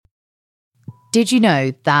Did you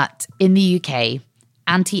know that in the UK,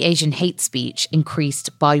 anti-Asian hate speech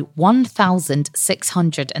increased by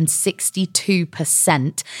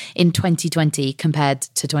 1,662% in 2020 compared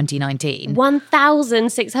to 2019?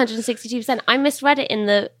 1,662%. I misread it in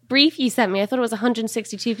the brief you sent me. I thought it was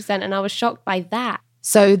 162%, and I was shocked by that.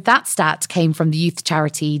 So that stat came from the youth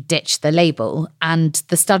charity Ditch the Label, and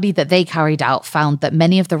the study that they carried out found that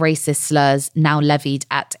many of the racist slurs now levied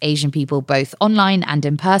at Asian people both online and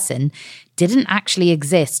in person didn't actually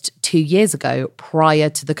exist 2 years ago prior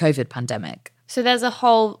to the COVID pandemic. So there's a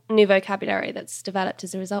whole new vocabulary that's developed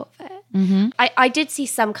as a result of it. Mm-hmm. I did see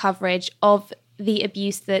some coverage of the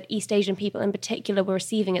abuse that East Asian people in particular were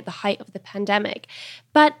receiving at the height of the pandemic.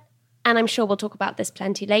 But, and I'm sure we'll talk about this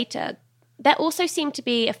plenty later, there also seemed to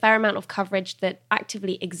be a fair amount of coverage that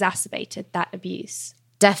actively exacerbated that abuse.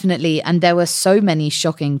 Definitely. And there were so many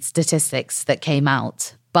shocking statistics that came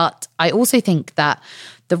out. But I also think that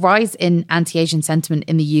the rise in anti-Asian sentiment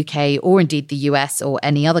in the UK, or indeed the US or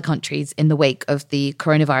any other countries in the wake of the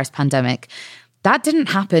coronavirus pandemic, that didn't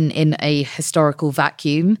happen in a historical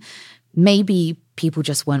vacuum. Maybe people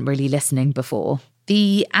just weren't really listening before.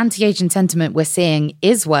 The anti-Asian sentiment we're seeing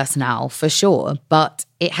is worse now, for sure, but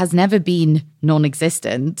it has never been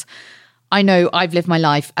non-existent. I know I've lived my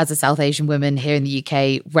life as a South Asian woman here in the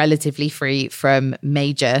UK relatively free from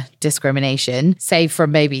major discrimination, save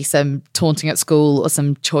from maybe some taunting at school or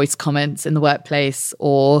some choice comments in the workplace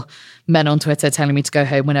or men on Twitter telling me to go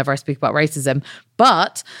home whenever I speak about racism.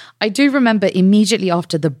 But I do remember immediately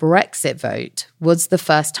after the Brexit vote was the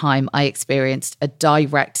first time I experienced a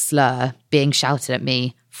direct slur being shouted at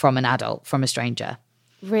me from an adult, from a stranger.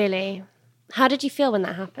 Really? How did you feel when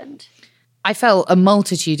that happened? I felt a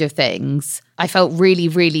multitude of things. I felt really,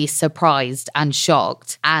 really surprised and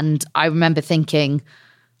shocked. And I remember thinking,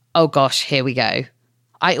 oh gosh, here we go.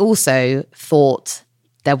 I also thought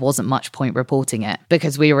there wasn't much point reporting it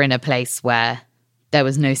because we were in a place where there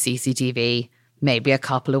was no CCTV, maybe a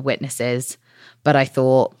couple of witnesses. But I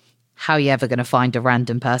thought, how are you ever going to find a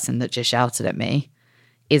random person that just shouted at me?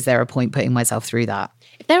 Is there a point putting myself through that?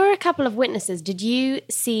 If there were a couple of witnesses, did you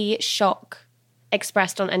see shock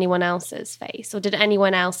expressed on anyone else's face, or did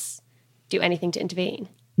anyone else do anything to intervene?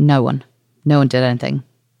 No one did anything.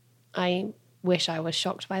 I wish I was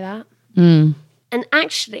shocked by that. And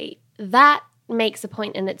actually, that makes a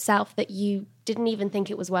point in itself that you didn't even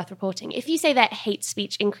think it was worth reporting. If you say that hate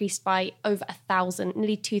speech increased by over 1,000,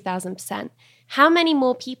 nearly 2,000%, how many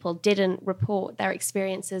more people didn't report their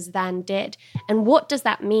experiences than did? And what does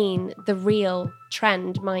that mean the real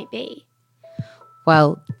trend might be?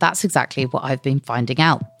 Well, that's exactly what I've been finding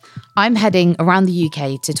out. I'm heading around the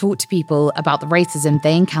UK to talk to people about the racism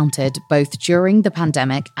they encountered both during the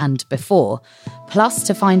pandemic and before, plus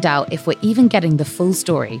to find out if we're even getting the full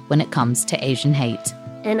story when it comes to Asian hate.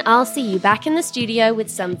 And I'll see you back in the studio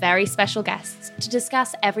with some very special guests to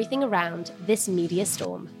discuss everything around this media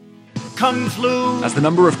storm. Kung flu. As the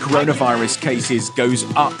number of coronavirus cases goes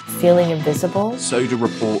up, feeling invisible, so do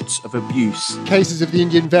reports of abuse. Cases of the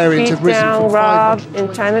Indian variant have risen from 500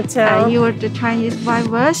 in Chinatown. You are the Chinese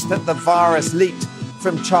virus. That the virus leaked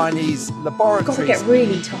from Chinese laboratories. It's going to get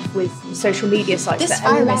really tough with social media sites. This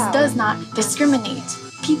virus does not discriminate.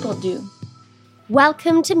 People do.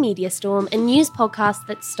 Welcome to Media Storm, a news podcast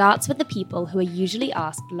that starts with the people who are usually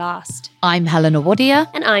asked last. I'm Helena Wadia.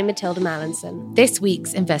 And I'm Matilda Mallinson. This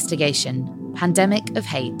week's investigation, Pandemic of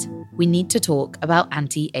Hate. We need to talk about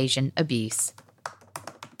anti-Asian abuse.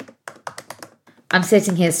 I'm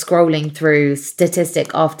sitting here scrolling through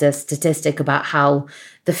statistic after statistic about how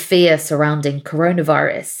the fear surrounding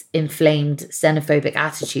coronavirus inflamed xenophobic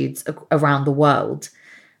attitudes around the world.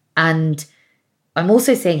 And I'm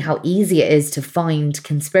also seeing how easy it is to find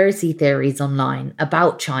conspiracy theories online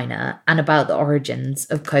about China and about the origins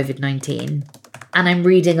of COVID-19. And I'm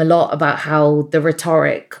reading a lot about how the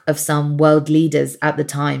rhetoric of some world leaders at the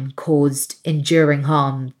time caused enduring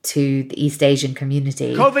harm to the East Asian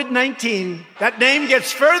community. COVID-19, that name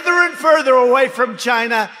gets further and further away from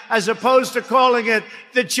China as opposed to calling it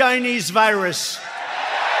the Chinese virus.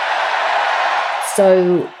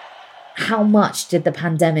 So how much did the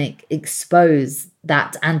pandemic expose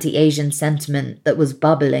that anti-Asian sentiment that was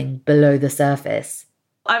bubbling below the surface?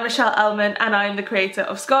 I'm Michelle Elman and I'm the creator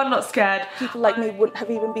of Scarred Not Scared. People like me wouldn't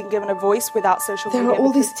have even been given a voice without social media. There are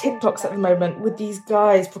all these TikToks at the moment with these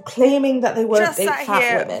guys proclaiming that they weren't just big sat fat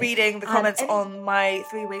here women. reading the comments on my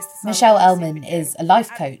 3 Ways to Sunday. Michelle Elman is a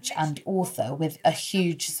life coach and author with a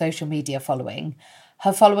huge social media following.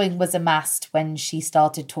 Her following was amassed when she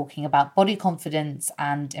started talking about body confidence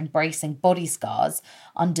and embracing body scars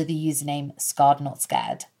under the username Scarred Not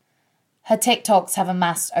Scared. Her TikToks have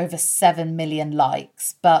amassed over 7 million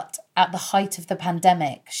likes, but at the height of the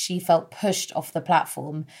pandemic, she felt pushed off the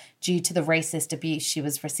platform due to the racist abuse she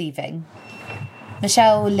was receiving.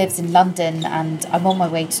 Michelle lives in London, and I'm on my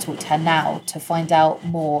way to talk to her now to find out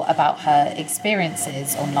more about her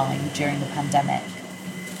experiences online during the pandemic.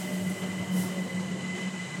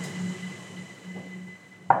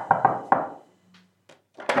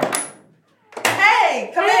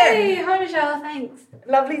 Hey, come in. Hi Michelle, thanks.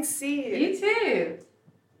 Lovely to see you. You too.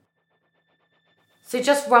 So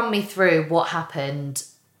just run me through what happened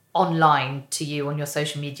online to you on your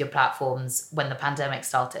social media platforms when the pandemic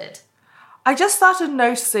started. I just started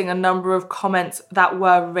noticing a number of comments that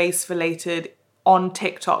were race-related on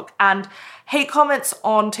TikTok, and hate comments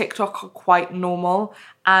on TikTok are quite normal,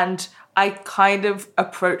 and I kind of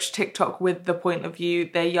approach TikTok with the point of view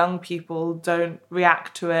they're young people, don't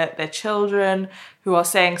react to it, they're children who are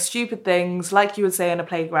saying stupid things like you would say in a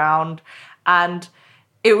playground. And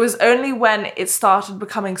it was only when it started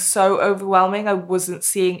becoming so overwhelming, I wasn't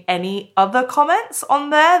seeing any other comments on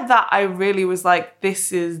there, that I really was like,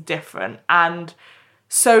 this is different. And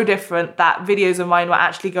so different that videos of mine were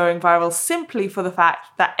actually going viral simply for the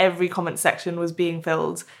fact that every comment section was being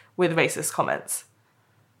filled with racist comments.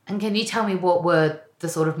 And can you tell me what were the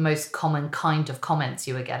sort of most common kind of comments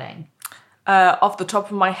you were getting? Off the top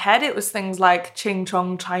of my head, it was things like, Ching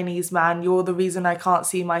Chong Chinese man, you're the reason I can't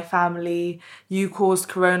see my family, you caused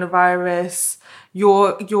coronavirus,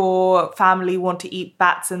 your family want to eat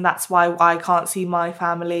bats and that's why I can't see my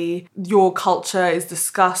family, your culture is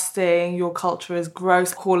disgusting, your culture is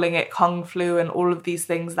gross, calling it Kung flu and all of these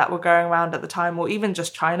things that were going around at the time, or even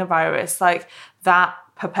just China virus, like that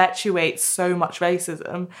perpetuates so much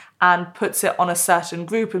racism and puts it on a certain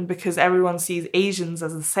group. And because everyone sees Asians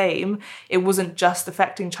as the same, it wasn't just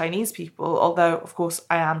affecting Chinese people, although of course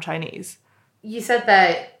I am Chinese. You said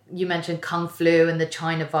that you mentioned Kung flu and the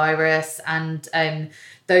China virus, and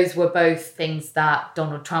those were both things that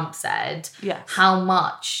Donald Trump said. Yes. How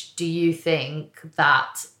much do you think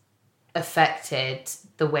that affected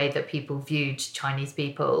the way that people viewed Chinese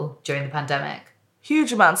people during the pandemic?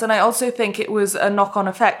 Huge amounts. And I also think it was a knock-on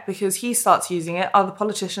effect because he starts using it, other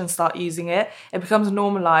politicians start using it, it becomes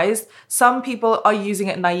normalised. Some people are using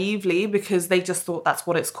it naively because they just thought that's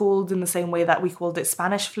what it's called, in the same way that we called it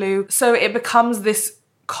Spanish flu. So it becomes this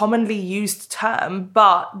commonly used term,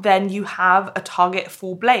 but then you have a target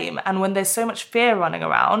for blame. And when there's so much fear running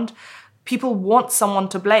around, people want someone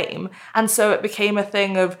to blame. And so it became a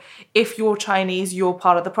thing of, if you're Chinese, you're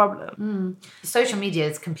part of the problem. Social media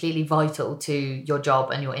is completely vital to your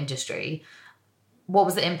job and your industry. What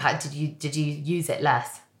was the impact? Did you use it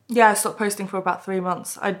less? Yeah, I stopped posting for about 3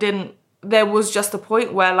 months. There was just a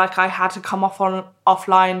point where I had to come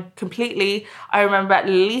offline completely. I remember at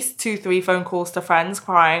least 2-3 phone calls to friends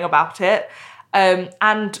crying about it.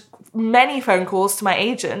 And many phone calls to my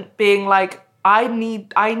agent being like, I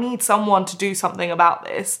need someone to do something about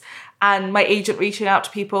this. And my agent reaching out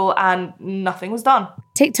to people and nothing was done.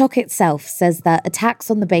 TikTok itself says that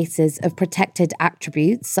attacks on the basis of protected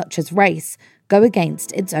attributes such as race go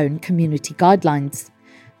against its own community guidelines.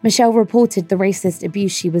 Michelle reported the racist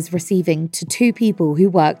abuse she was receiving to 2 people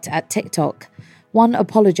who worked at TikTok. One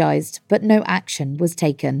apologised, but no action was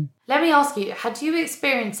taken. Let me ask you, had you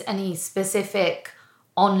experienced any specific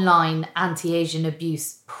online anti-Asian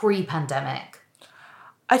abuse pre-pandemic?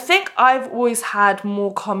 I think I've always had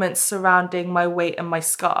more comments surrounding my weight and my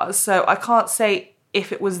scars. So I can't say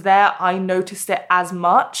if it was there, I noticed it as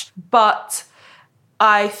much. But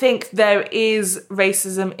I think there is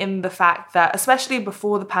racism in the fact that, especially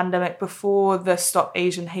before the pandemic, before the Stop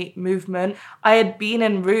Asian Hate movement, I had been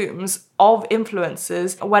in rooms of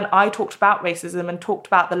influencers when I talked about racism and talked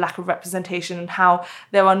about the lack of representation and how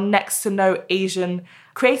there are next to no Asian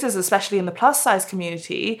creators, especially in the plus size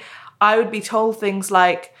community. I would be told things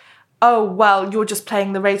like, oh, well, you're just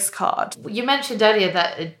playing the race card. You mentioned earlier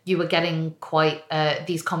that you were getting quite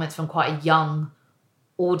these comments from quite a young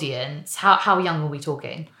audience. How young are we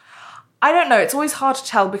talking? I don't know. It's always hard to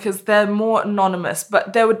tell because they're more anonymous,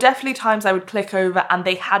 but there were definitely times I would click over and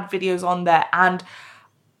they had videos on there, and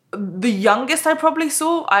the youngest I probably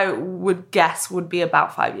saw, I would guess, would be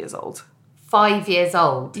about 5 years old. 5 years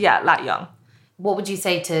old? Yeah, that young. What would you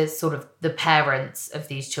say to sort of the parents of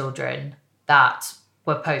these children that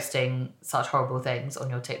were posting such horrible things on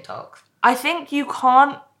your TikTok? I think you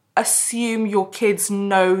can't assume your kids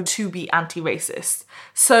know to be anti-racist.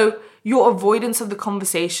 So your avoidance of the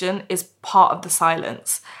conversation is part of the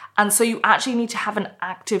silence. And so you actually need to have an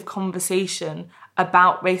active conversation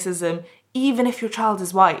about racism, even if your child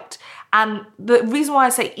is white. And the reason why I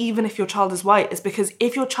say even if your child is white is because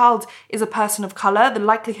if your child is a person of color, the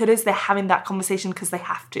likelihood is they're having that conversation because they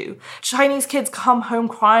have to. Chinese kids come home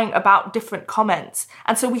crying about different comments.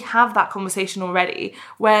 And so we have that conversation already.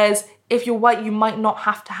 Whereas if you're white, you might not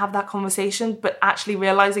have to have that conversation, but actually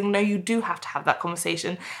realizing, no, you do have to have that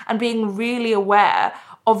conversation and being really aware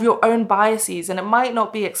of your own biases. And it might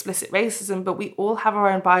not be explicit racism, but we all have our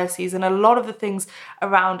own biases. And a lot of the things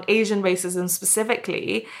around Asian racism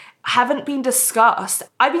specifically haven't been discussed.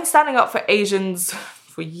 I've been standing up for Asians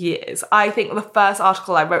for years. I think the first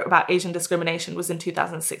article I wrote about Asian discrimination was in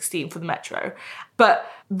 2016 for the Metro. But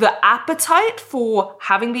the appetite for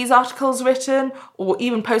having these articles written or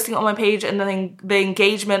even posting it on my page and then the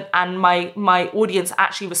engagement and my audience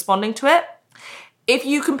actually responding to it, if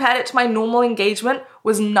you compared it to my normal engagement,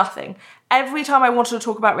 was nothing. Every time I wanted to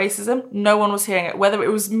talk about racism, no one was hearing it. Whether it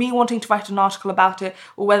was me wanting to write an article about it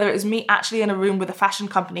or whether it was me actually in a room with a fashion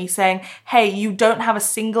company saying, hey, you don't have a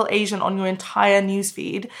single Asian on your entire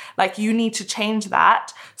newsfeed. Like, you need to change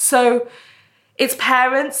that. So it's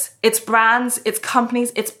parents, it's brands, it's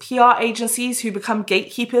companies, it's PR agencies who become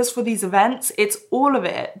gatekeepers for these events. It's all of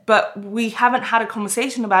it. But we haven't had a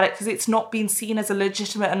conversation about it because it's not been seen as a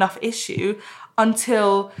legitimate enough issue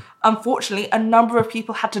until, unfortunately, a number of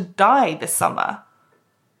people had to die this summer.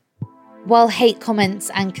 While hate comments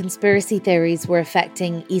and conspiracy theories were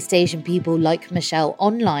affecting East Asian people like Michelle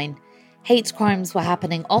online, hate crimes were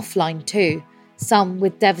happening offline too, some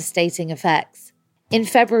with devastating effects. In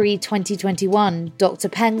February 2021, Dr.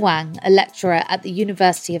 Peng Wang, a lecturer at the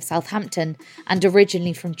University of Southampton and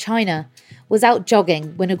originally from China, was out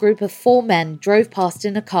jogging when a group of 4 men drove past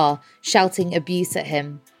in a car shouting abuse at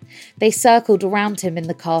him. They circled around him in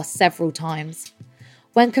the car several times.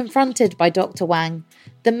 When confronted by Dr. Wang,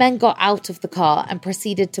 the men got out of the car and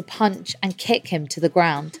proceeded to punch and kick him to the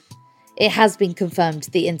ground. It has been confirmed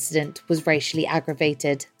the incident was racially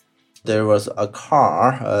aggravated. There was a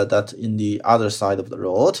car that in the other side of the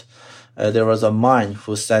road. There was a man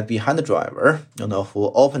who sat behind the driver,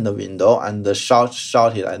 who opened the window and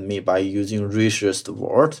shouted at me by using racist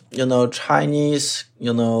words. Chinese,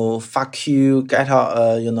 fuck you, get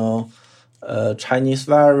out, Chinese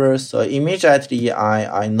virus. So immediately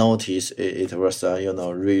I noticed it was a,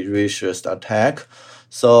 racist attack.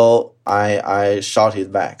 So I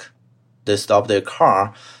shouted back. They stopped their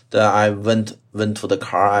car. Then I went to the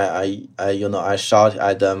car. I shouted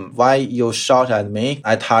at them, why you shout at me?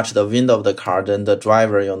 I touched the window of the car. Then the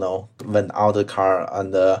driver, went out of the car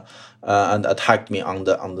and attacked me on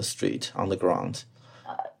the street, on the ground.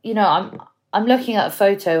 I'm looking at a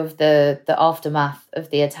photo of the aftermath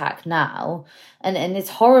of the attack now, and it's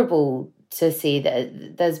horrible to see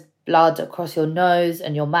that there's blood across your nose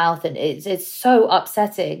and your mouth, and it's so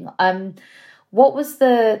upsetting. What was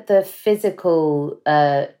the physical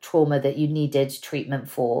trauma that you needed treatment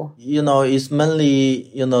for? It's mainly,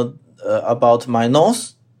 about my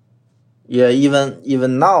nose. Yeah,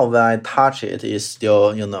 even now when I touch it, it's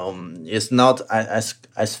still, it's not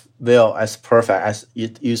as well as perfect as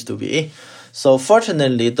it used to be. So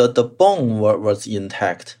fortunately, the bone was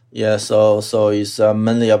intact. Yeah, so it's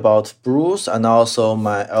mainly about bruise and also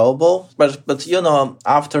my elbow. But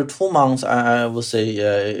after 2 months, I would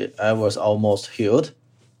say I was almost healed.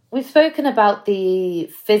 We've spoken about the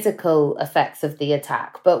physical effects of the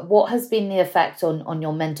attack, but what has been the effect on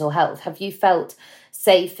your mental health? Have you felt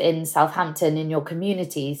safe in Southampton, in your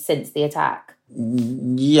community, since the attack?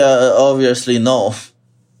 Yeah, obviously no.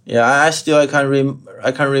 Yeah,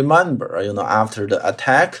 I can remember, after the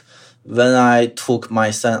attack, when I took my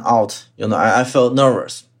son out, I felt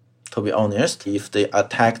nervous, to be honest. If they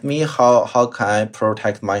attacked me, how can I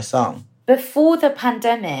protect my son? Before the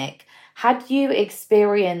pandemic, had you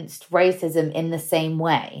experienced racism in the same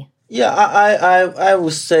way? Yeah, I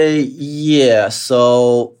would say yeah.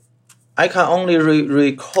 So I can only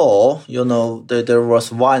recall, that there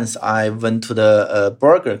was once I went to the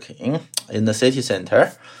Burger King in the city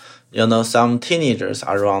center. Some teenagers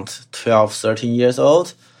around 12, 13 years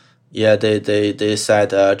old. Yeah, they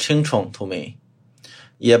said "Ching Chong" to me.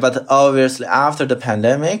 Yeah, but obviously after the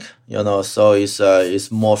pandemic, so it's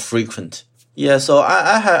more frequent. Yeah, so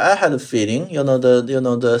I had a feeling,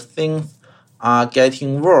 the things are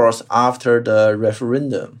getting worse after the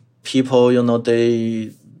referendum. People,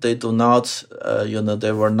 they do not,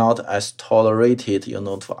 they were not as tolerated,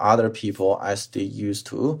 to other people as they used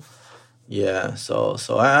to. Yeah, so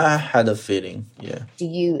I had a feeling. Yeah. Do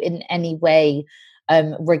you in any way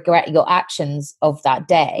regret your actions of that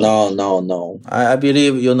day? No. I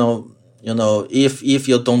believe, if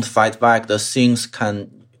you don't fight back, the things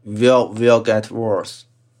will get worse.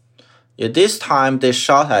 This time they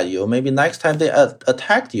shot at you. Maybe next time they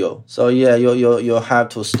attacked you. So yeah, you have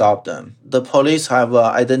to stop them. The police have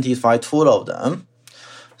identified 2 of them.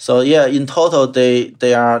 So yeah, in total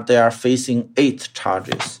they are facing 8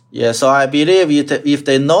 charges. Yeah, so I believe if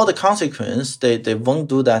they know the consequence, they won't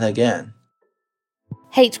do that again.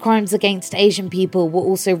 Hate crimes against Asian people were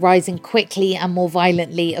also rising quickly and more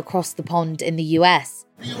violently across the pond in the US.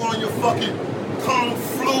 You on your fucking kung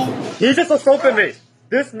flu? He just assaulted me.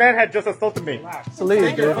 This man had just assaulted me.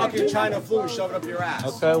 Take your fucking China flu and shove it up your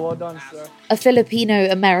ass. Okay, well done, sir. A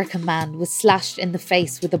Filipino-American man was slashed in the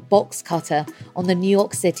face with a box cutter on the New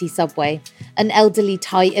York City subway. An elderly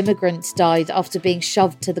Thai immigrant died after being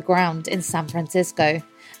shoved to the ground in San Francisco.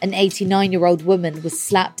 An 89-year-old woman was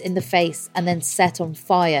slapped in the face and then set on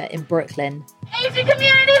fire in Brooklyn. Asian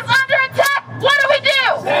community is under attack! What do we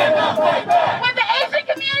do? Stand up, fight back! When the Asian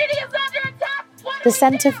community is under attack, the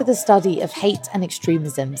Center for the Study of Hate and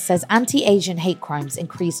Extremism says anti-Asian hate crimes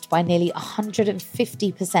increased by nearly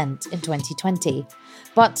 150% in 2020.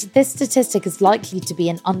 But this statistic is likely to be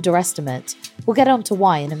an underestimate. We'll get on to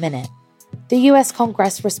why in a minute. The US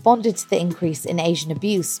Congress responded to the increase in Asian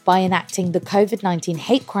abuse by enacting the COVID-19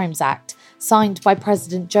 Hate Crimes Act, signed by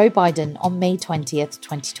President Joe Biden on May 20th,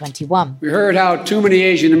 2021. We heard how too many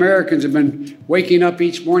Asian Americans have been waking up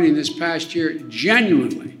each morning this past year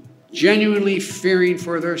genuinely fearing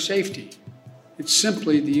for their safety. It's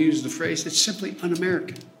simply, to use the phrase, it's simply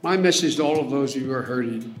un-American. My message to all of those of you who are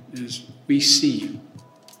hurting is, we see you.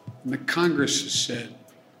 And the Congress has said,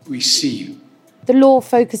 we see you. The law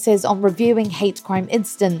focuses on reviewing hate crime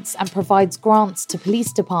incidents and provides grants to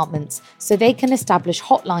police departments so they can establish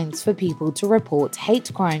hotlines for people to report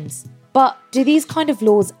hate crimes. But do these kind of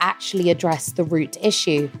laws actually address the root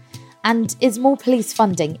issue? And is more police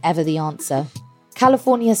funding ever the answer?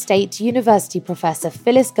 California State University professor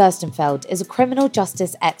Phyllis Gerstenfeld is a criminal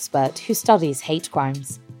justice expert who studies hate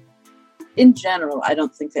crimes. In general, I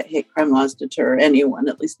don't think that hate crime laws deter anyone,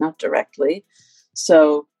 at least not directly.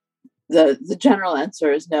 So the general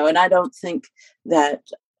answer is no. And I don't think that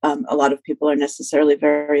a lot of people are necessarily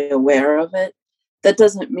very aware of it. That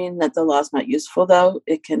doesn't mean that the law is not useful, though.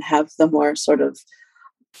 It can have the more sort of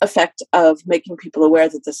effect of making people aware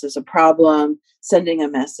that this is a problem, sending a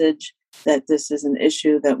message that this is an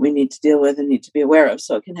issue that we need to deal with and need to be aware of.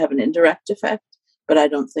 So it can have an indirect effect, but I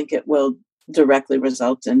don't think it will directly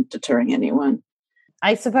result in deterring anyone.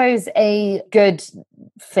 I suppose a good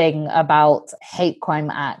thing about hate crime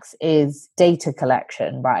acts is data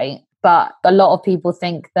collection, right? But a lot of people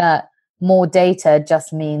think that more data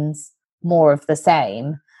just means more of the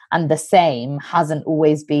same, and the same hasn't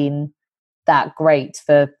always been that great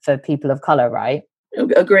for people of color, right?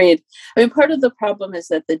 Agreed. I mean, part of the problem is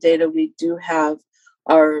that the data we do have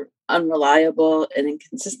are unreliable and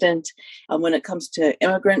inconsistent. When it comes to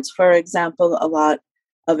immigrants, for example, a lot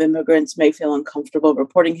of immigrants may feel uncomfortable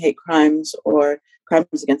reporting hate crimes, or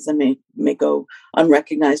crimes against them may go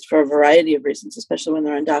unrecognized for a variety of reasons, especially when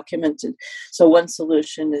they're undocumented. So one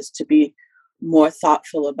solution is to be more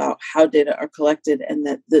thoughtful about how data are collected, and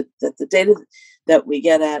that the data that we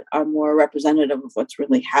get at are more representative of what's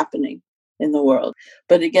really happening in the world.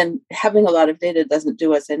 But again, having a lot of data doesn't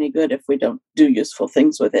do us any good if we don't do useful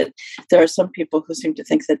things with it. There are some people who seem to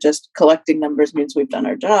think that just collecting numbers means we've done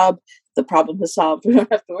our job. The problem is solved. We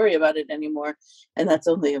don't have to worry about it anymore. And that's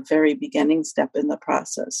only a very beginning step in the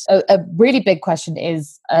process. A really big question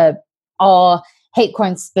is, are hate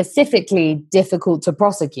crimes specifically difficult to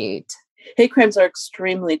prosecute? Hate crimes are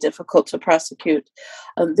extremely difficult to prosecute.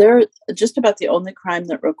 They're just about the only crime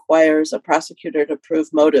that requires a prosecutor to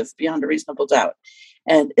prove motive beyond a reasonable doubt.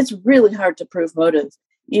 And it's really hard to prove motive.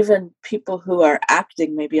 Even people who are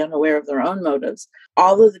acting may be unaware of their own motives.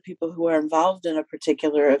 All of the people who are involved in a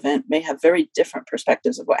particular event may have very different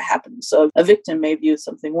perspectives of what happened. So a victim may view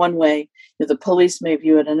something one way, the police may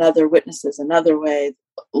view it another, witnesses another way,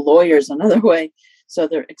 lawyers another way. So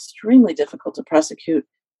they're extremely difficult to prosecute.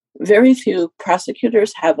 Very few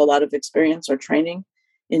prosecutors have a lot of experience or training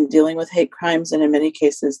in dealing with hate crimes, and in many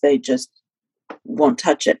cases, they just won't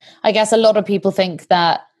touch it. I guess a lot of people think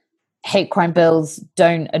that hate crime bills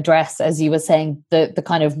don't address, as you were saying, the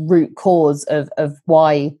kind of root cause of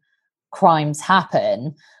why crimes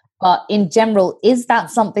happen. But in general, is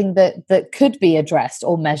that something that could be addressed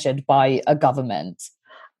or measured by a government?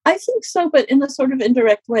 I think so, but in a sort of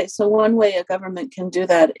indirect way. So one way a government can do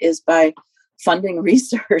that is by funding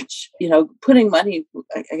research, putting money,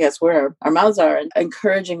 I guess, where our mouths are, and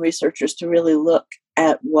encouraging researchers to really look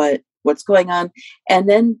at what's going on, and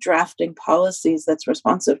then drafting policies that's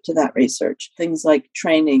responsive to that research. Things like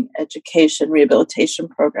training, education, rehabilitation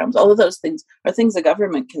programs, all of those things are things the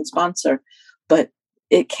government can sponsor. But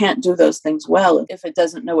it can't do those things well if it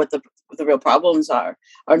doesn't know what the real problems are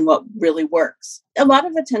and what really works. A lot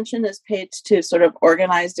of attention is paid to sort of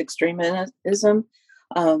organized extremism,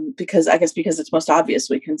 because it's most obvious.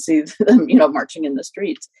 We can see them, marching in the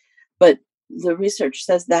streets. But the research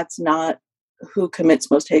says that's not who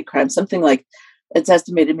commits most hate crimes. Something like, it's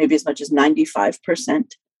estimated maybe as much as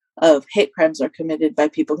 95% of hate crimes are committed by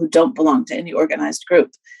people who don't belong to any organized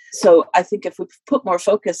group. So I think if we put more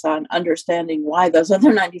focus on understanding why those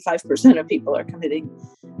other 95% of people are committing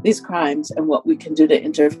these crimes and what we can do to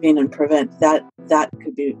intervene and prevent, that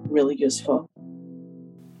could be really useful.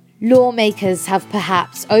 Lawmakers have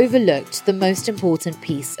perhaps overlooked the most important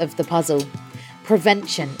piece of the puzzle: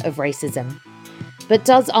 prevention of racism. But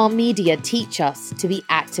does our media teach us to be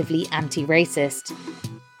actively anti-racist?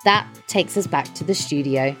 That takes us back to the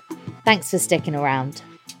studio. Thanks for sticking around.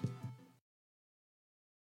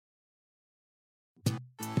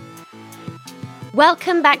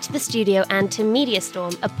 Welcome back to the studio and to Media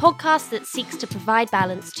Storm, a podcast that seeks to provide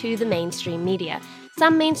balance to the mainstream media.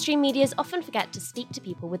 Some mainstream medias often forget to speak to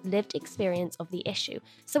people with lived experience of the issue,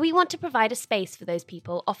 so we want to provide a space for those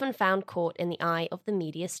people often found caught in the eye of the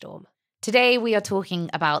media storm. Today we are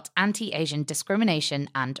talking about anti-Asian discrimination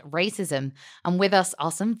and racism, and with us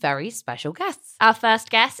are some very special guests. Our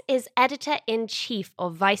first guest is Editor-in-Chief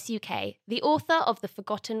of Vice UK, the author of the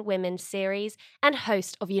Forgotten Women series, and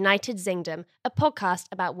host of United Zingdom, a podcast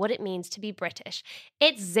about what it means to be British.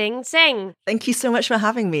 It's Zing. Thank you so much for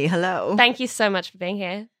having me. Hello. Thank you so much for being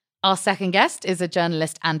here. Our second guest is a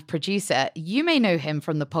journalist and producer. You may know him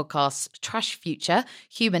from the podcasts Trash Future,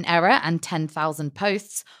 Human Error, and 10,000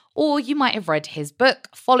 Posts. Or you might have read his book,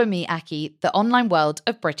 Follow Me, Aki, The Online World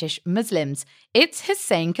of British Muslims. It's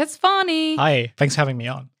Hussein Kesvani. Hi, thanks for having me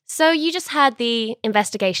on. So you just had the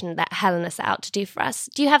investigation that Helena set out to do for us.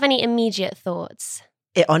 Do you have any immediate thoughts?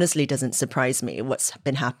 It honestly doesn't surprise me what's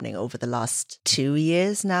been happening over the last 2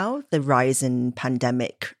 years now, the rise in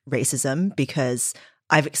pandemic racism, because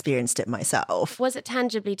I've experienced it myself. Was it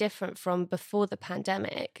tangibly different from before the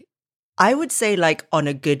pandemic? I would say on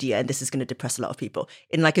a good year, and this is going to depress a lot of people,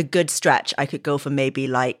 in a good stretch, I could go for maybe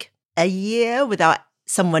a year without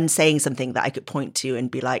someone saying something that I could point to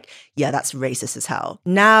and be like, yeah, that's racist as hell.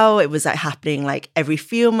 Now it was happening every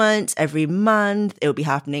few months, every month. It'll be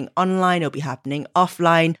happening online, it'll be happening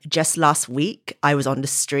offline. Just last week, I was on the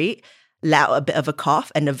street, let out a bit of a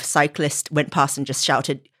cough, and a cyclist went past and just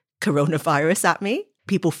shouted coronavirus at me.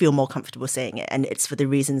 People feel more comfortable saying it. And it's for the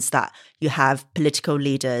reasons that you have political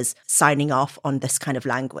leaders signing off on this kind of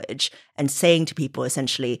language and saying to people,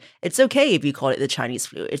 essentially, it's okay if you call it the Chinese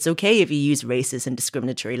flu. It's okay if you use racist and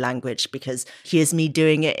discriminatory language, because here's me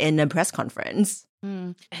doing it in a press conference.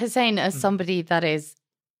 Hussein, as somebody that is,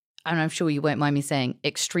 and I'm sure you won't mind me saying,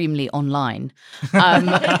 extremely online.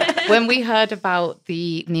 When we heard about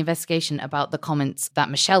the investigation about the comments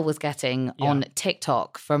that Michelle was getting on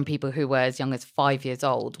TikTok from people who were as young as 5 years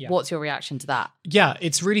old, what's your reaction to that? Yeah,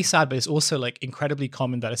 it's really sad, but it's also incredibly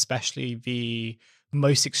common that especially the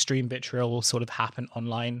most extreme vitriol will sort of happen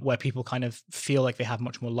online, where people kind of feel like they have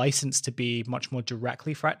much more license to be much more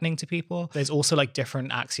directly threatening to people. There's also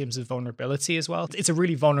different axioms of vulnerability as well. It's a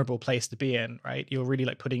really vulnerable place to be in, right? You're really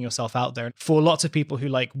putting yourself out there. For lots of people who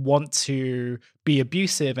want to be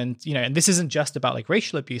abusive, and and this isn't just about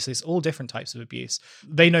racial abuse, it's all different types of abuse.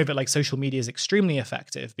 They know that social media is extremely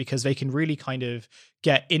effective because they can really kind of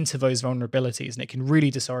get into those vulnerabilities and it can really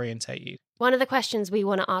disorientate you. One of the questions we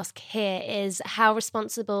want to ask here is how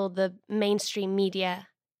responsible the mainstream media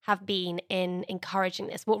have been in encouraging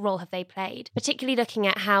this. What role have they played? Particularly looking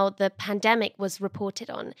at how the pandemic was reported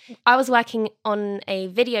on. I was working on a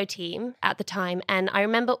video team at the time, and I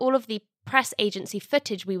remember all of the press agency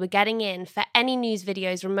footage we were getting in for any news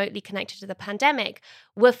videos remotely connected to the pandemic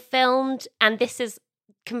were filmed, and this is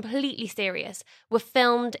completely serious, were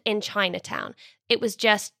filmed in Chinatown. It was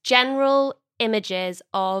just general images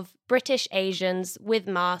of British Asians with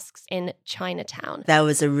masks in Chinatown. There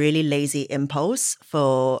was a really lazy impulse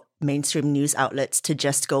for mainstream news outlets to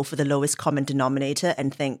just go for the lowest common denominator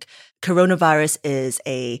and think coronavirus is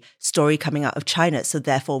a story coming out of China, so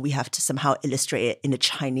therefore we have to somehow illustrate it in a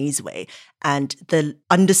Chinese way. And the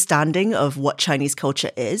understanding of what Chinese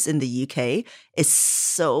culture is in the UK is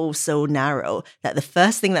so narrow that the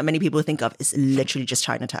first thing that many people think of is literally just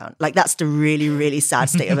Chinatown. That's the really, really sad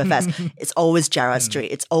state of affairs. It's always Gerrard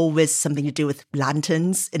Street. It's always something to do with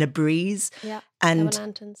lanterns in a breeze. Yeah, and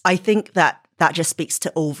lanterns. I think that just speaks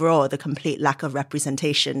to overall the complete lack of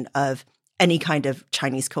representation of any kind of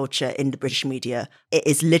Chinese culture in the British media. It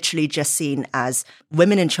is literally just seen as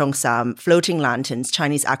women in Cheongsam, floating lanterns,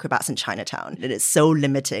 Chinese acrobats in Chinatown. It is so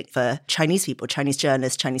limiting for Chinese people, Chinese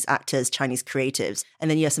journalists, Chinese actors, Chinese creatives. And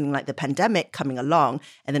then you have something like the pandemic coming along,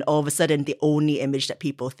 and then all of a sudden the only image that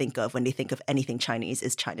people think of when they think of anything Chinese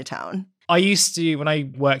is Chinatown. I used to, when I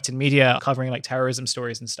worked in media covering like terrorism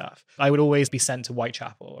stories and stuff, I would always be sent to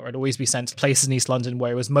Whitechapel, or I'd always be sent to places in East London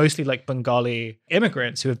where it was mostly like Bengali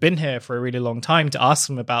immigrants who have been here for a really long time, to ask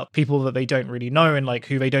them about people that they don't really know and like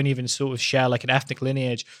who they don't even sort of share like an ethnic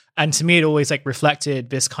lineage. And to me, it always like reflected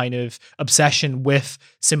this kind of obsession with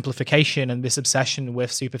simplification and this obsession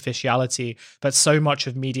with superficiality that so much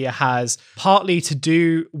of media has, partly to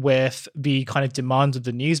do with the kind of demand of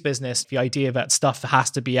the news business, the idea that stuff has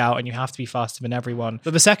to be out and you have to be faster than everyone.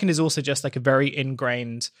 But the second is also just like a very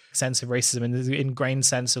ingrained sense of racism and the ingrained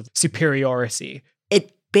sense of superiority.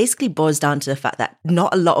 It basically boils down to the fact that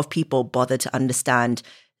not a lot of people bother to understand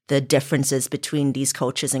the differences between these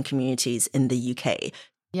cultures and communities in the UK.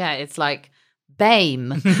 Yeah, it's like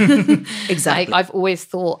BAME. Exactly. Like, I've always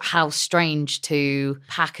thought how strange to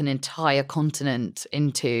pack an entire continent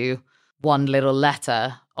into one little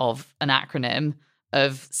letter of an acronym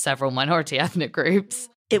of several minority ethnic groups.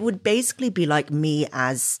 It would basically be like me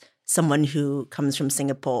as someone who comes from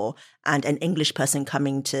Singapore and an English person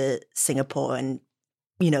coming to Singapore and,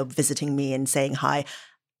 you know, visiting me and saying hi.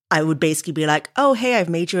 I would basically be like, oh, hey, I've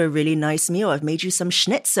made you a really nice meal. I've made you some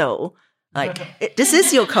schnitzel. Like, this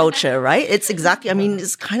is your culture, right? It's exactly, I mean,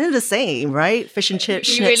 it's kind of the same, right? Fish and chips,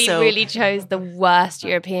 schnitzel. You really chose the worst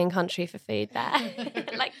European country for food there.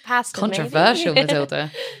 Like pasta, controversial, maybe.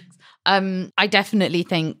 Matilda. I definitely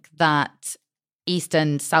think that East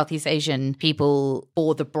and Southeast Asian people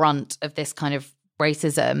bore the brunt of this kind of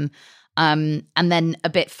racism. And then a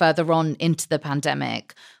bit further on into the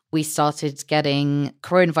pandemic, we started getting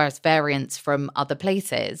coronavirus variants from other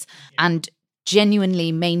places. And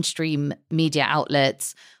genuinely mainstream media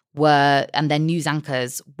outlets were, and their news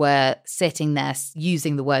anchors were sitting there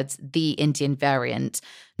using the words the Indian variant,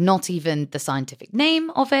 not even the scientific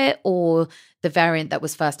name of it or the variant that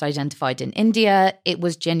was first identified in India. It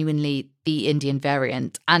was genuinely the Indian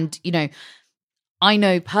variant. And, you know, I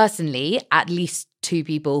know personally at least 2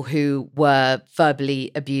 people who were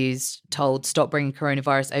verbally abused, told stop bringing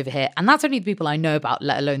coronavirus over here. And that's only the people I know about,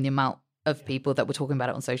 let alone the amount of people that were talking about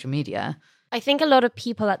it on social media. I think a lot of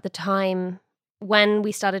people at the time, when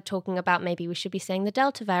we started talking about maybe we should be saying the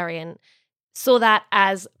Delta variant, saw that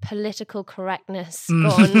as political correctness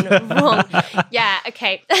gone wrong. Yeah,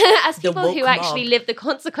 okay. As people who actually live the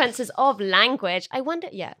consequences of language, I wonder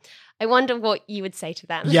what you would say to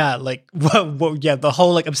them. Yeah, like, yeah, the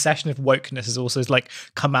whole like obsession of wokeness has also like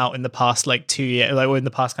come out in the past like 2 years, like, or in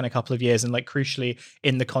the past kind of couple of years, and like crucially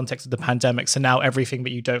in the context of the pandemic. So now everything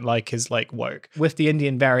that you don't like is like woke. With the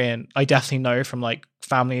Indian variant, I definitely know from like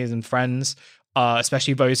families and friends,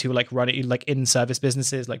 especially those who like run it like in service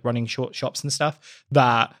businesses, like running short shops and stuff,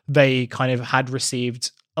 that they kind of had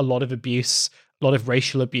received a lot of abuse, a lot of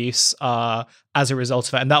racial abuse as a result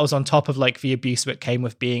of it. And that was on top of like the abuse that came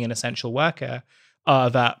with being an essential worker,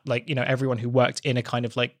 that like, you know, everyone who worked in a kind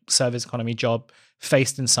of like service economy job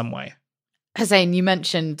faced in some way. Hussein, you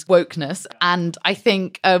mentioned wokeness, and I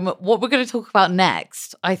think what we're going to talk about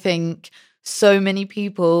next, I think so many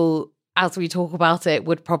people, as we talk about it,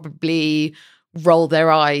 would probably roll their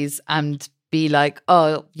eyes and be like,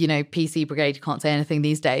 oh, you know, PC Brigade, you can't say anything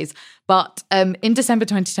these days. But in December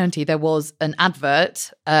 2020, there was an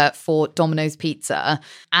advert for Domino's Pizza.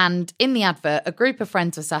 And in the advert, a group of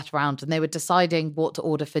friends were sat around and they were deciding what to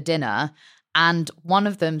order for dinner. And one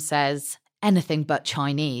of them says, anything but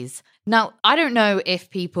Chinese. Now, I don't know if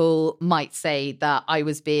people might say that I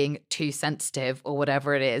was being too sensitive or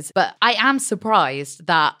whatever it is, but I am surprised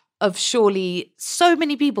that of surely so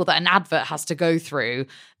many people that an advert has to go through,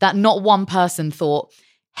 that not one person thought,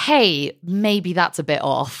 hey, maybe that's a bit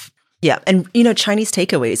off. Yeah. And, you know, Chinese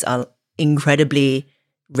takeaways are incredibly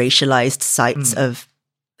racialized sites of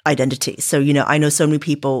identity. So, you know, I know so many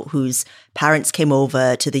people whose parents came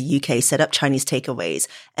over to the UK, set up Chinese takeaways,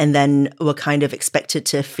 and then were kind of expected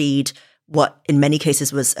to feed what in many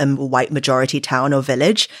cases was a white majority town or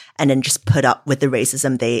village, and then just put up with the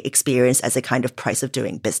racism they experienced as a kind of price of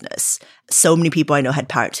doing business. So many people I know had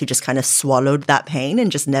parents who just kind of swallowed that pain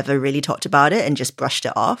and just never really talked about it and just brushed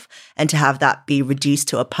it off. And to have that be reduced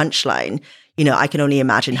to a punchline, you know, I can only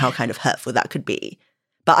imagine how kind of hurtful that could be.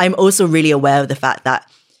 But I'm also really aware of the fact that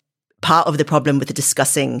part of the problem with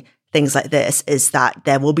discussing things like this is that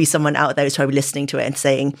there will be someone out there who's probably listening to it and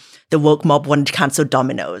saying the woke mob wanted to cancel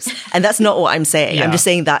Domino's. And that's not what I'm saying. Yeah. I'm just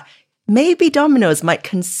saying that maybe Domino's might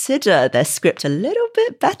consider their script a little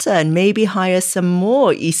bit better and maybe hire some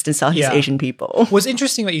more East and Southeast Asian people. Well, it's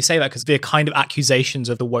interesting that you say that, because the kind of accusations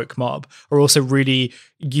of the woke mob are also really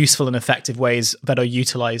useful and effective ways that are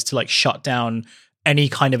utilized to like shut down any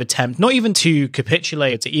kind of attempt, not even to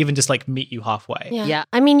capitulate, to even just like meet you halfway. Yeah.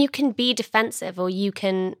 I mean, you can be defensive or you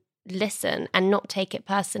can listen and not take it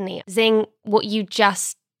personally. Zing, what you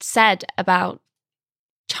just said about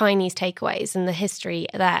Chinese takeaways and the history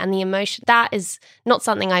there and the emotion, that is not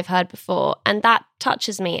something I've heard before. And that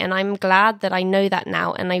touches me. And I'm glad that I know that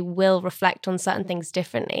now and I will reflect on certain things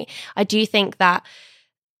differently. I do think that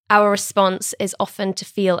our response is often to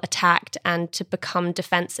feel attacked and to become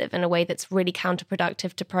defensive in a way that's really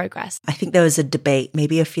counterproductive to progress. I think there was a debate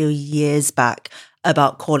maybe a few years back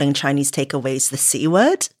about calling Chinese takeaways the C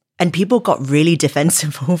word. And people got really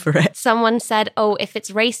defensive over it. Someone said, oh, if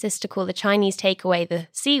it's racist to call the Chinese takeaway the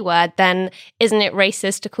C word, then isn't it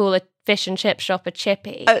racist to call a fish and chip shop a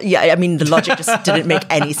chippy? Yeah, I mean, the logic just didn't make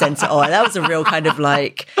any sense at all. That was a real kind of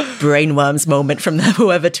like brainworms moment from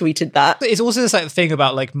whoever tweeted that. It's also this like thing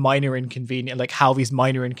about like minor inconvenience, like how these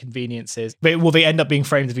minor inconveniences, they end up being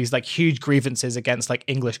framed as these like huge grievances against like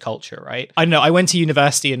English culture, right? I don't know. I went to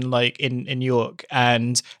university in New York,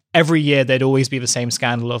 and every year there'd always be the same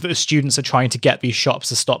scandal of the students are trying to get these shops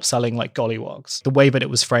to stop selling like gollywogs. The way that it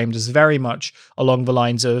was framed is very much along the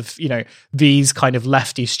lines of, you know, these kind of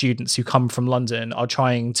lefty students who come from London are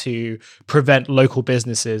trying to prevent local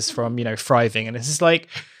businesses from, you know, thriving. And it's just like,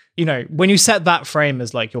 you know, when you set that frame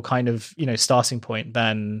as like your kind of, you know, starting point,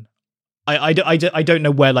 then I don't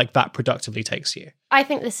know where like that productively takes you. I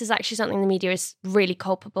think this is actually something the media is really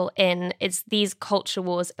culpable in. It's these culture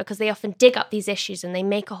wars, because they often dig up these issues and they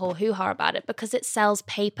make a whole hoo-ha about it because it sells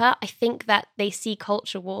paper. I think that they see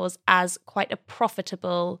culture wars as quite a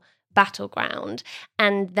profitable battleground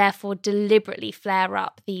and therefore deliberately flare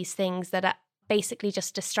up these things that are basically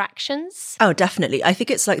just distractions. Oh, definitely. I think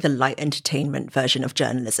it's like the light entertainment version of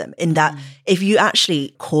journalism, in that if you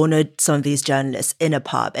actually cornered some of these journalists in a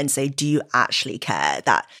pub and say, do you actually care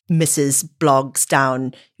that Mrs. Blogs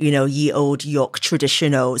down, you know, ye old York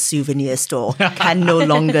traditional souvenir store can no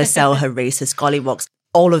longer sell her racist gollywogs?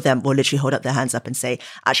 All of them will literally hold up their hands up and say,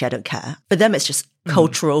 actually, I don't care. For them, it's just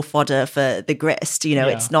cultural fodder for the grist. You know,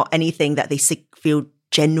 it's not anything that they feel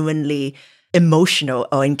genuinely emotional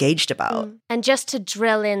or engaged about. And just to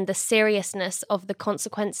drill in the seriousness of the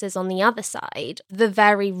consequences on the other side, the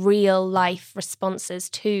very real life responses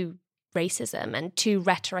to racism and to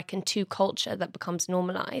rhetoric and to culture that becomes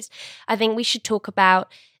normalized, I think we should talk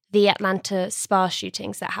about the Atlanta spa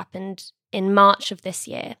shootings that happened in March of this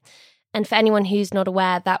year. And for anyone who's not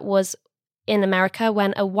aware, that was in America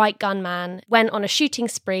when a white gunman went on a shooting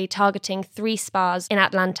spree targeting 3 spas in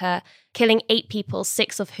Atlanta, killing 8 people,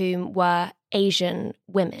 6 of whom were Asian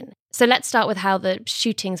women. So let's start with how the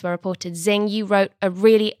shootings were reported. Zing, you wrote a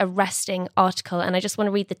really arresting article, and I just want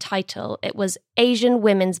to read the title. It was Asian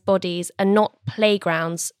Women's Bodies Are Not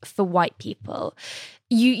Playgrounds for White People.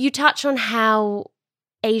 You touch on how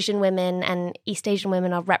Asian women and East Asian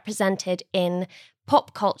women are represented in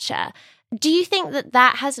pop culture. Do you think that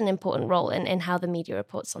that has an important role in how the media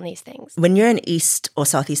reports on these things? When you're an East or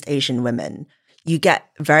Southeast Asian woman, you get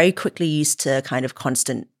very quickly used to kind of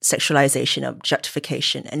constant sexualization,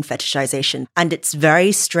 objectification, and fetishization. And it's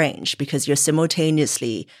very strange because you're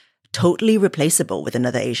simultaneously totally replaceable with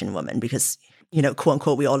another Asian woman because, you know, quote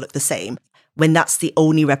unquote, we all look the same. When that's the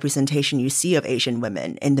only representation you see of Asian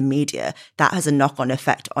women in the media, that has a knock-on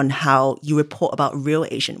effect on how you report about real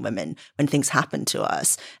Asian women when things happen to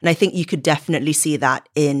us. And I think you could definitely see that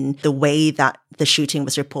in the way that the shooting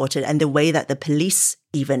was reported and the way that the police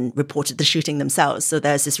even reported the shooting themselves. So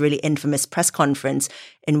there's this really infamous press conference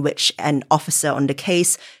in which an officer on the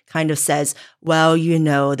case kind of says, well, you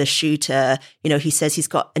know, the shooter, you know, he says he's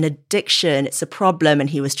got an addiction, it's a problem, and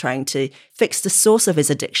he was trying to fix the source of his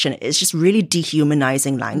addiction. It's just really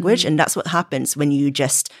dehumanizing language. And that's what happens when you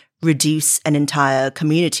just reduce an entire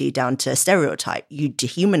community down to a stereotype. You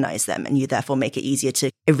dehumanize them and you therefore make it easier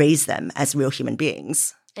to erase them as real human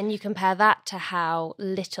beings. And you compare that to how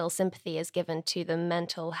little sympathy is given to the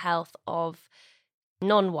mental health of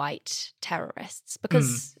non-white terrorists,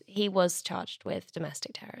 because he was charged with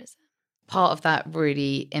domestic terrorism. Part of that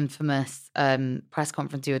really infamous press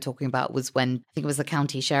conference you were talking about was when, I think it was the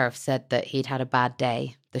county sheriff said that he'd had a bad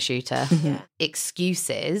day, the shooter.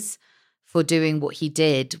 Excuses for doing what he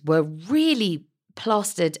did were really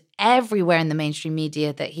plastered everywhere in the mainstream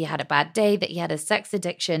media, that he had a bad day, that he had a sex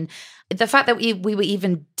addiction. The fact that we were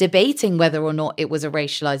even debating whether or not it was a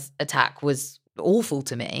racialized attack was awful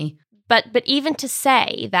to me. But even to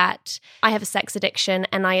say that I have a sex addiction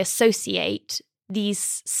and I associate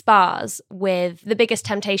these spas with the biggest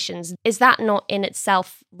temptations, is that not in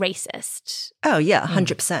itself racist? Oh, yeah,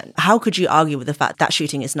 100%. How could you argue with the fact that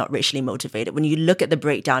shooting is not racially motivated when you look at the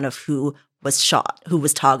breakdown of who was shot, who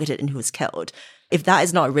was targeted, and who was killed? If that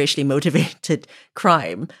is not a racially motivated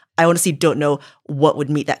crime, I honestly don't know what would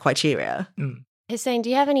meet that criteria. Hussein, do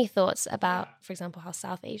you have any thoughts about, for example, how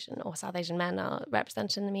South Asian men are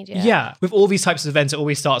represented in the media? Yeah. With all these types of events, it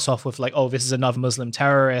always starts off with like, oh, this is another Muslim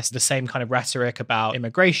terrorist, the same kind of rhetoric about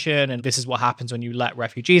immigration, and this is what happens when you let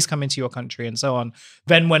refugees come into your country and so on.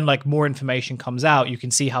 Then when like more information comes out, you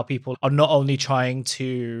can see how people are not only trying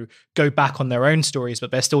to go back on their own stories,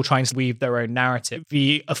 but they're still trying to weave their own narrative.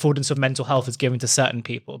 The affordance of mental health is given to certain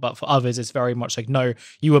people, but for others, it's very much like, no,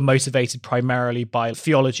 you were motivated primarily by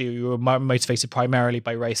theology, you were motivated primarily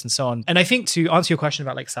by race and so on. And I think to answer your question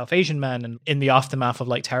about like South Asian men and in the aftermath of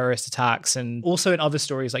like terrorist attacks, and also in other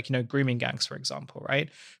stories like, you know, grooming gangs, for example, right?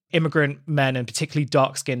 Immigrant men, and particularly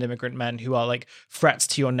dark-skinned immigrant men who are like threats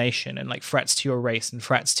to your nation and like threats to your race and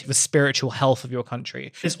threats to the spiritual health of your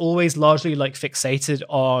country. It's always largely like fixated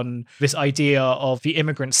on this idea of the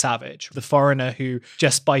immigrant savage, the foreigner who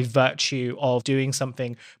just by virtue of doing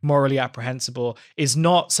something morally apprehensible is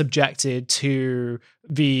not subjected to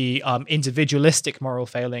the individualistic moral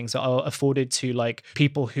failings that are afforded to like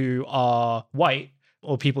people who are white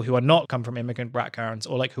or people who are not come from immigrant backgrounds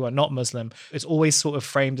or like who are not Muslim. It's always sort of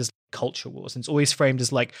framed as culture wars, and it's always framed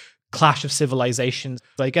as like clash of civilizations.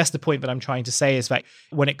 So I guess the point that I'm trying to say is that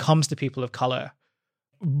when it comes to people of color,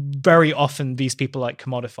 very often these people are like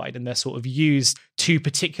commodified and they're sort of used to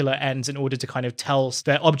particular ends in order to kind of tell,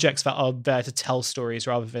 they're objects that are there to tell stories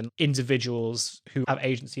rather than individuals who have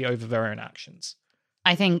agency over their own actions.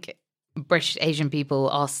 I think British Asian people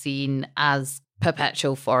are seen as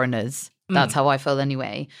perpetual foreigners. That's how I feel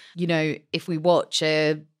anyway. You know, if we watch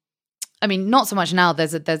not so much now,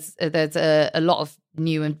 there's a lot of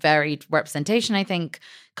new and varied representation, I think,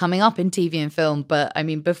 coming up in TV and film. But I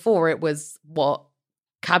mean, before it was what?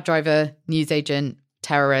 Cab driver, newsagent,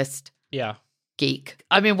 terrorist. Yeah. Geek.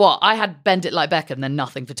 I mean, what? I had Bend It Like Beckham, then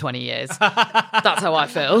nothing for 20 years. That's how I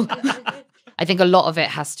feel. I think a lot of it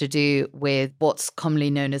has to do with what's commonly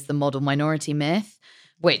known as the model minority myth,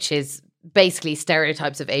 which is basically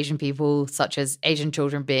stereotypes of Asian people, such as Asian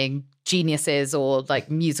children being geniuses or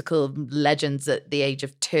like musical legends at the age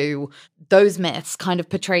of 2. Those myths kind of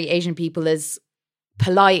portray Asian people as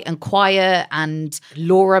polite and quiet and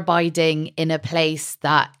law-abiding in a place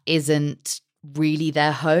that isn't really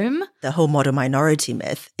their home. The whole model minority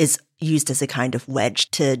myth is used as a kind of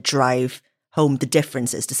wedge to drive home the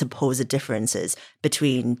differences, the supposed differences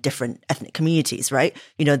between different ethnic communities, right?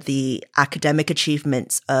 You know, the academic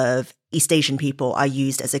achievements of East Asian people are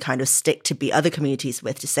used as a kind of stick to beat other communities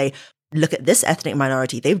with, to say, look at this ethnic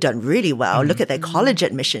minority, they've done really well. Look at their college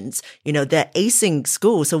admissions. You know, they're acing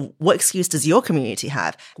school. So what excuse does your community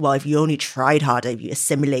have? Well, if you only tried harder, if you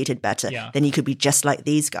assimilated better, then you could be just like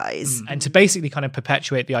these guys. And to basically kind of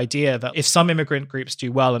perpetuate the idea that if some immigrant groups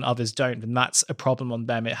do well and others don't, then that's a problem on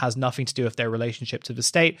them. It has nothing to do with their relationship to the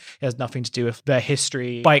state. It has nothing to do with their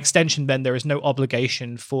history. By extension, then there is no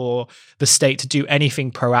obligation for the state to do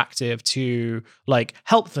anything proactive to like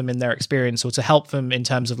help them in their experience or to help them in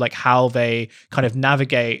terms of like how they kind of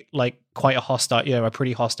navigate like quite a hostile, you know, a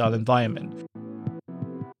pretty hostile environment.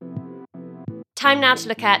 Time now to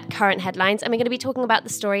look at current headlines, and we're going to be talking about the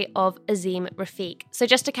story of Azim Rafiq. So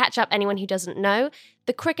just to catch up anyone who doesn't know,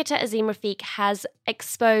 the cricketer Azim Rafiq has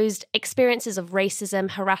exposed experiences of racism,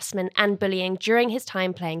 harassment and bullying during his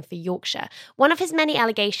time playing for Yorkshire. One of his many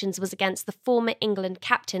allegations was against the former England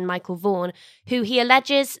captain Michael Vaughan, who he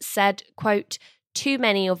alleges said, quote, "Too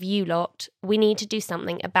many of you lot, we need to do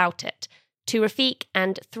something about it," to Rafiq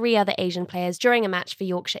and 3 other Asian players during a match for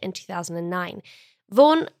Yorkshire in 2009.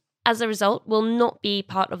 Vaughan, as a result, will not be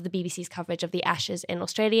part of the BBC's coverage of the Ashes in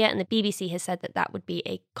Australia, and the BBC has said that that would be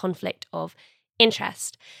a conflict of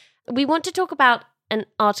interest. We want to talk about an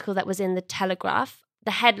article that was in The Telegraph.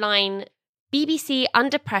 The headline, BBC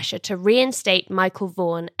under pressure to reinstate Michael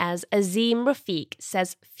Vaughan as Azim Rafiq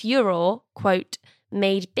says furor, quote,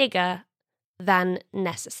 made bigger than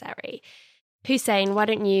necessary. Hussein, why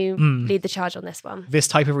don't you lead the charge on this one? This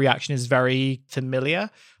type of reaction is very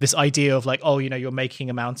familiar. This idea of like, oh, you know, you're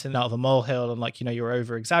making a mountain out of a molehill and like, you know, you're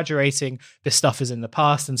over exaggerating. This stuff is in the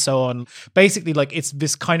past and so on. Basically, like it's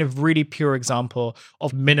this kind of really pure example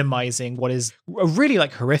of minimizing what is a really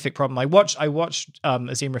like horrific problem. I watched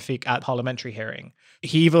Azim Rafiq at parliamentary hearing.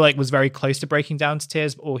 He either like was very close to breaking down to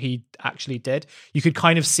tears or he actually did. You could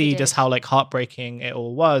kind of see just how like heartbreaking it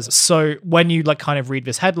all was. So when you like kind of read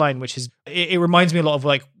this headline, which is, it reminds me a lot of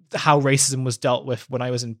like how racism was dealt with when I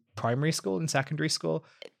was in primary school and secondary school.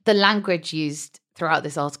 The language used throughout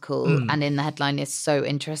this article and in the headline is so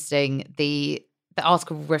interesting. The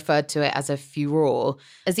article referred to it as a furore.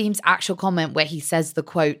 Azim's actual comment where he says the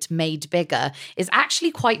quote made bigger is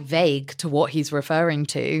actually quite vague to what he's referring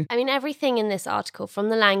to. I mean, everything in this article, from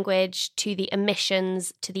the language to the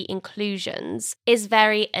omissions to the inclusions, is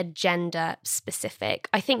very agenda specific.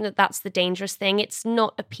 I think that that's the dangerous thing. It's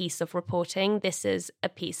not a piece of reporting. This is a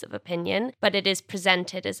piece of opinion, but it is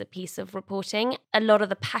presented as a piece of reporting. A lot of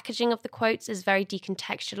the packaging of the quotes is very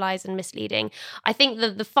decontextualized and misleading. I think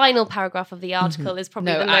that the final paragraph of the article is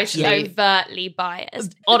probably the most overtly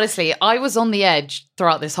biased. Honestly, I was on the edge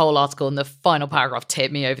throughout this whole article, and the final paragraph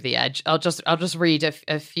tipped me over the edge. I'll just read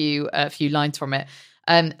a few lines from it.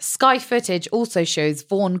 Sky footage also shows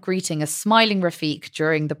Vaughan greeting a smiling Rafiq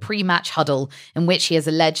during the pre-match huddle in which he is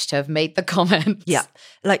alleged to have made the comments. Yeah,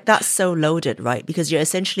 like that's so loaded, right? Because you're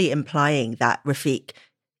essentially implying that Rafiq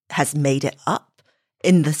has made it up.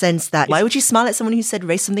 In the sense that, why would you smile at someone who said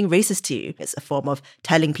something racist to you? It's a form of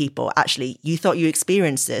telling people, actually, you thought you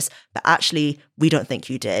experienced this, but actually, we don't think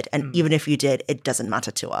you did. And even if you did, it doesn't matter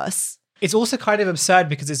to us. It's also kind of absurd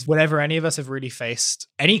because it's whenever any of us have really faced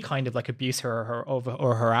any kind of like abuse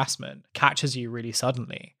or harassment catches you really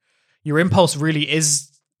suddenly, your impulse really is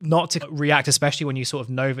not to react, especially when you sort of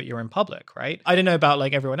know that you're in public, right? I don't know about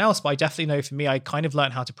like everyone else, but I definitely know for me, I kind of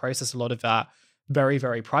learned how to process a lot of that very,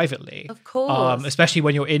 very privately. Of course. Especially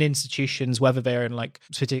when you're in institutions, whether they're in like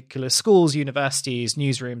particular schools, universities,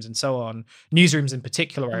 newsrooms, and so on. Newsrooms in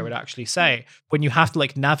particular, I would actually say, when you have to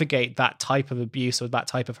like navigate that type of abuse or that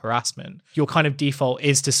type of harassment, your kind of default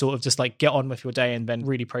is to sort of just like get on with your day and then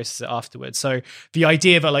really process it afterwards. So the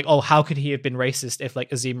idea that like, oh, how could he have been racist if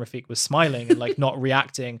like Azim Rafiq was smiling and like not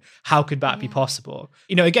reacting? How could that be possible?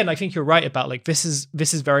 You know, again, I think you're right about like, this is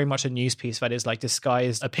very much a news piece that is like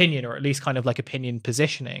disguised opinion, or at least kind of like opinion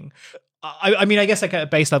positioning. I mean, I guess like at a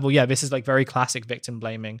base level, yeah, this is like very classic victim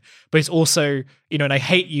blaming, but it's also, you know, and I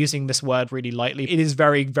hate using this word really lightly. It is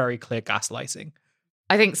very, very clear gaslighting.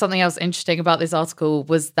 I think something else interesting about this article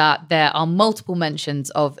was that there are multiple mentions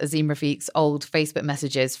of Azim Rafiq's old Facebook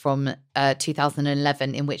messages from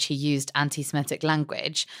 2011 in which he used anti-Semitic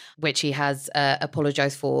language, which he has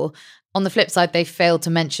apologized for. On the flip side, they failed to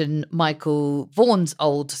mention Michael Vaughan's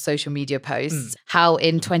old social media posts, how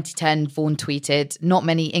in 2010, Vaughan tweeted, "Not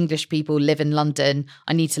many English people live in London.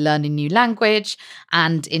 I need to learn a new language."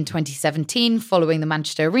 And in 2017, following the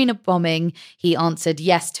Manchester Arena bombing, he answered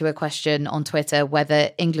yes to a question on Twitter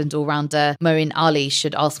whether England all-rounder Moeen Ali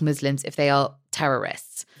should ask Muslims if they are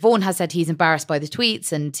terrorists. Vaughan has said he's embarrassed by the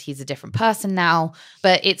tweets and he's a different person now,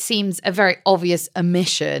 but it seems a very obvious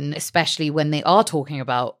omission, especially when they are talking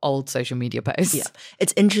about old social media posts. Yeah,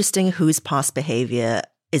 it's interesting whose past behavior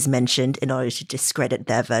is mentioned in order to discredit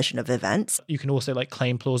their version of events. You can also like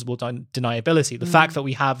claim plausible deniability. The fact that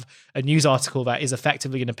we have a news article that is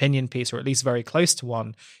effectively an opinion piece, or at least very close to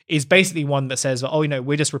one, is basically one that says, oh, you know,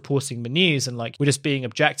 we're just reporting the news and like we're just being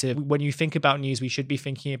objective. When you think about news, we should be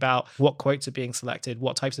thinking about what quotes are being selected,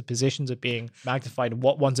 what types of positions are being magnified, and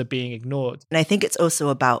what ones are being ignored. And I think it's also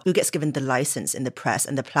about who gets given the license in the press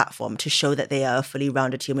and the platform to show that they are a fully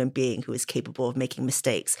rounded human being who is capable of making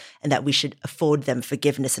mistakes, and that we should afford them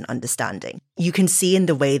forgiveness and understanding. You can see in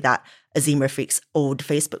the way that Azim Rafiq's old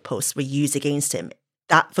Facebook posts were used against him,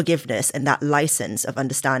 that forgiveness and that license of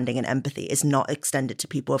understanding and empathy is not extended to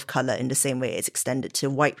people of colour in the same way it's extended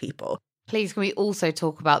to white people. Please, can we also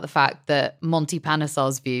talk about the fact that Monty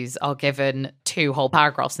Panesar's views are given 2 whole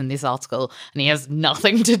paragraphs in this article, and he has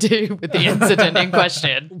nothing to do with the incident in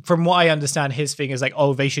question? From what I understand, his thing is like,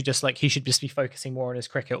 oh, he should just be focusing more on his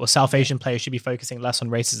cricket, or South Asian players should be focusing less on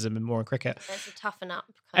racism and more on cricket. There's a toughen up.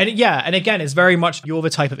 And again, it's very much you're the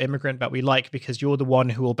type of immigrant that we like, because you're the one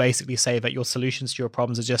who will basically say that your solutions to your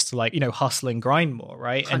problems are just to like, you know, hustle and grind more,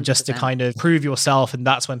 right? 100%. And just to kind of prove yourself, and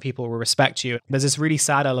that's when people will respect you. There's this really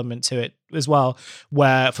sad element to it as well,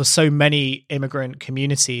 where for so many immigrant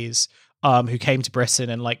communities who came to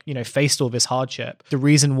Britain and like, you know, faced all this hardship, the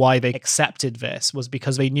reason why they accepted this was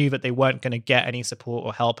because they knew that they weren't going to get any support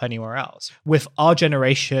or help anywhere else. With our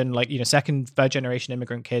generation, like, you know, second, third generation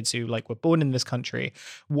immigrant kids who like were born in this country,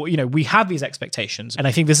 you know, we have these expectations. And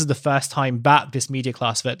I think this is the first time that this media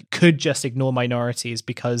class that could just ignore minorities,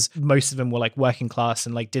 because most of them were like working class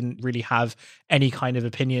and like didn't really have any kind of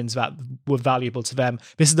opinions that were valuable to them.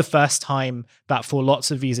 This is the first time that for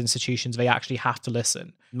lots of these institutions, they actually have to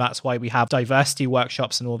listen. And that's why we have diversity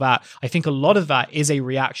workshops and all that. I think a lot of that is a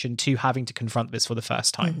reaction to having to confront this for the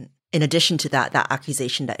first time. in addition to that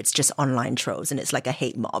accusation that it's just online trolls and it's like a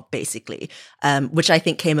hate mob, basically, which I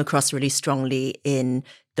think came across really strongly in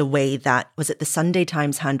the way that, was it the Sunday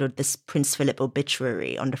Times handled this Prince Philip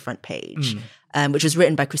obituary on the front page, which was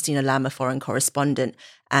written by Christina Lamb, a foreign correspondent.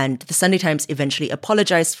 And the Sunday Times eventually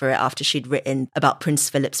apologized for it after she'd written about Prince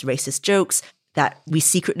Philip's racist jokes, that we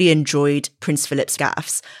secretly enjoyed Prince Philip's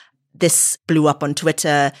gaffes. This blew up on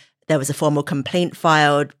Twitter. There was a formal complaint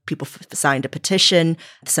filed. People signed a petition.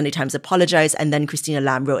 The Sunday Times apologized. And then Christina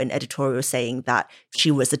Lamb wrote an editorial saying that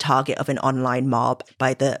she was the target of an online mob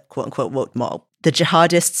by the quote unquote woke mob. The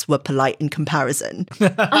jihadists were polite in comparison.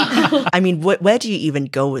 I mean, where do you even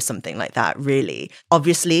go with something like that, really?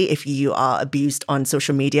 Obviously, if you are abused on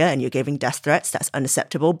social media and you're giving death threats, that's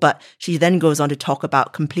unacceptable. But she then goes on to talk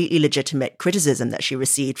about completely legitimate criticism that she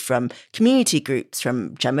received from community groups,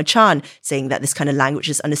 from Gemma Chan, saying that this kind of language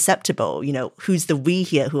is unacceptable. You know, who's the we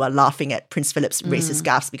here who are laughing at Prince Philip's racist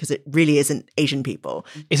gaffes, because it really isn't Asian people.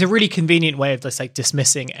 It's a really convenient way of just like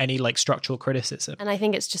dismissing any like structural criticism. And I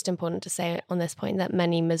think it's just important to say on this point that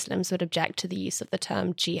many Muslims would object to the use of the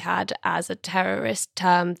term jihad as a terrorist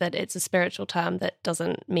term, that it's a spiritual term that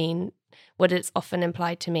doesn't mean what it's often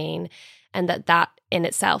implied to mean, and that in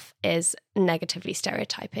itself is negatively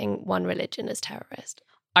stereotyping one religion as terrorist.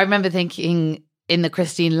 I remember thinking in the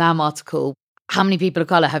Christine Lamb article, how many people of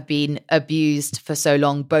colour have been abused for so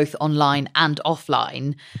long, both online and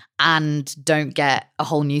offline, and don't get a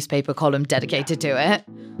whole newspaper column dedicated to it.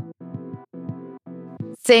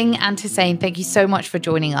 Zing and Hussein, thank you so much for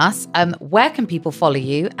joining us. Where can people follow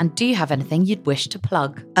you, and do you have anything you'd wish to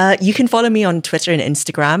plug? You can follow me on Twitter and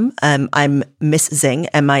Instagram. I'm Miss Zing,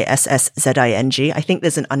 MISSZING. I think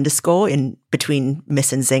there's an underscore in between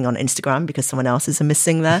Miss and Zing on Instagram because someone else is a Miss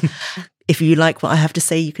Zing there. If you like what I have to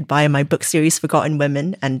say, you could buy my book series, Forgotten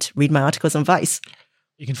Women, and read my articles on Vice.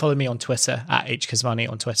 You can follow me on Twitter at hkesvani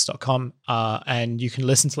on twitter.com. And you can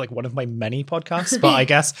listen to like one of my many podcasts, but I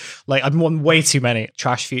guess like I'm on way too many.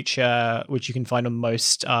 Trash Future, which you can find on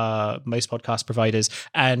most podcast providers,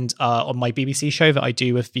 and on my BBC show that I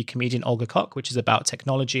do with the comedian Olga Koch, which is about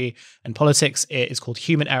technology and politics. It is called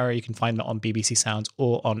Human Error. You can find that on BBC Sounds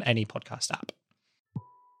or on any podcast app.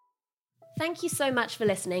 Thank you so much for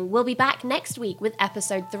listening. We'll be back next week with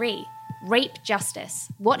episode 3. Rape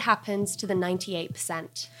Justice. What happens to the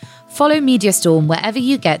 98%? Follow Media Storm wherever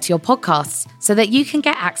you get your podcasts so that you can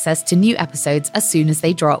get access to new episodes as soon as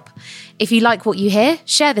they drop. If you like what you hear,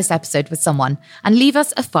 share this episode with someone and leave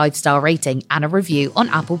us a 5-star rating and a review on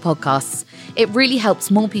Apple Podcasts. It really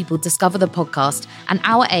helps more people discover the podcast, and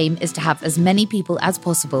our aim is to have as many people as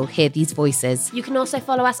possible hear these voices. You can also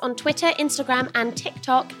follow us on Twitter, Instagram and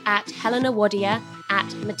TikTok at Helena Wadia,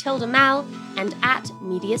 at Matilda Mal, and at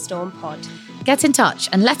Media Storm Pod. Get in touch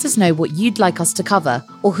and let us know what you'd like us to cover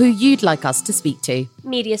or who you'd like us to speak to.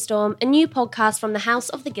 Media Storm, a new podcast from the House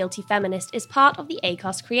of the Guilty Feminist, is part of the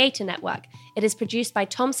Acast Creator Network. It is produced by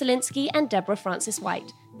Tom Selinsky and Deborah Francis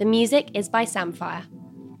White. The music is by Samfire.